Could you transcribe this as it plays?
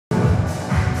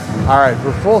All right,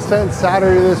 for Full Send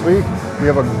Saturday this week, we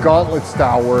have a gauntlet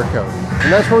style workout.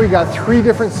 And that's where we got 3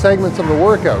 different segments of the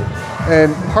workout.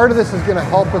 And part of this is gonna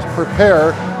help us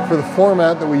prepare for the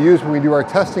format that we use when we do our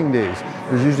testing days.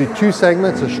 There's usually 2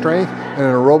 segments, a strength and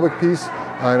an aerobic piece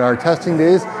on our testing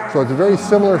days. So it's a very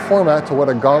similar format to what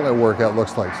a gauntlet workout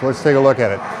looks like. So let's take a look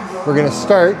at it. We're gonna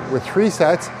start with 3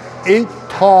 sets, 8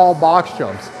 tall box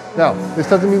jumps. Now, this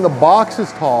doesn't mean the box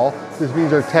is tall, this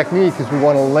means our technique is we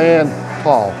wanna land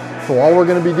tall. So all we're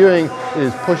gonna be doing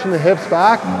is pushing the hips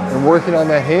back and working on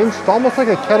that hinge. It's almost like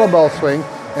a kettlebell swing,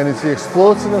 and it's the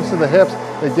explosiveness of the hips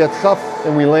that gets up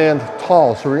and we land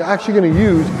tall. So we're actually gonna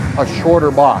use a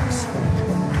shorter box.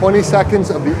 20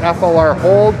 seconds of the FLR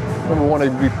hold, and we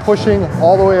wanna be pushing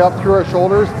all the way up through our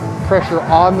shoulders, pressure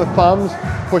on the thumbs,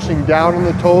 pushing down on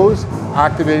the toes,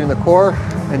 activating the core,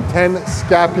 and 10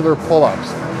 scapular pull-ups,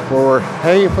 where we're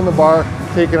hanging from the bar,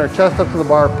 taking our chest up to the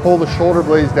bar, pull the shoulder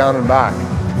blades down and back.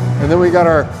 And then we got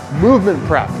our movement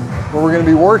prep, where we're gonna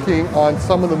be working on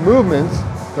some of the movements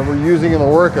that we're using in the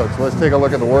workout. So let's take a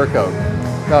look at the workout.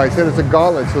 Now, I said it's a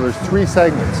gauntlet, so there's 3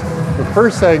 segments. The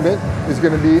first segment is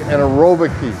gonna be an aerobic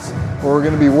piece, where we're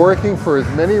gonna be working for as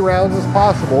many rounds as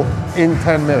possible in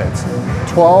 10 minutes.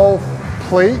 12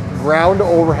 plate ground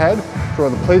overhead. So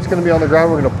the plate's gonna be on the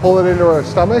ground, we're gonna pull it into our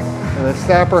stomach and then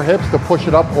snap our hips to push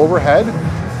it up overhead.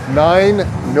 9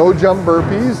 no jump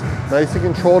burpees, nice and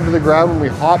controlled to the ground. When we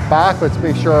hop back, let's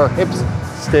make sure our hips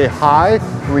stay high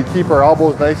and we keep our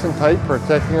elbows nice and tight,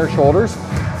 protecting our shoulders.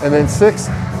 And then 6,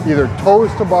 either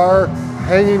toes to bar,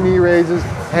 hanging knee raises,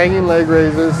 hanging leg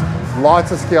raises,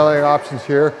 lots of scaling options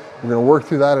here. We're gonna work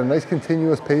through that at a nice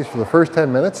continuous pace for the first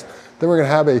 10 minutes. Then we're gonna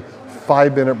have a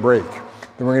 5-minute break.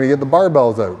 Then we're gonna get the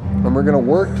barbells out and we're gonna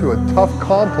work to a tough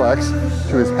complex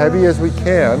to as heavy as we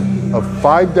can of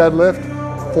 5 deadlift,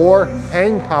 4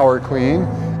 hang power clean,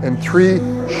 and 3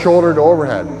 shoulder to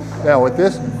overhead. Now with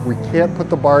this, we can't put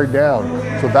the bar down.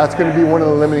 So that's gonna be one of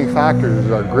the limiting factors,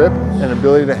 is our grip and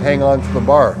ability to hang on to the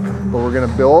bar. But we're gonna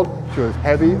build to as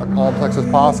heavy a complex as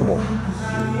possible.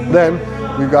 Then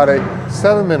we've got a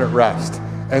 7-minute rest.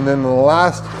 And then the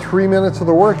last 3 minutes of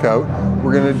the workout,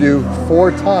 we're gonna do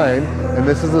 4 time, and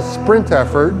this is a sprint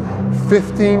effort,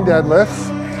 15 deadlifts,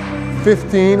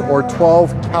 15 or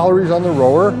 12 calories on the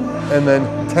rower, and then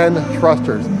 10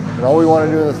 thrusters. And all we wanna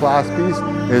do in this last piece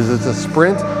is it's a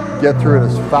sprint, get through it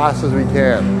as fast as we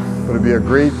can. But it'll be a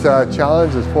great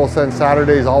challenge, as Full Send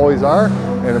Saturdays always are,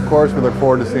 and of course we look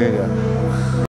forward to seeing you.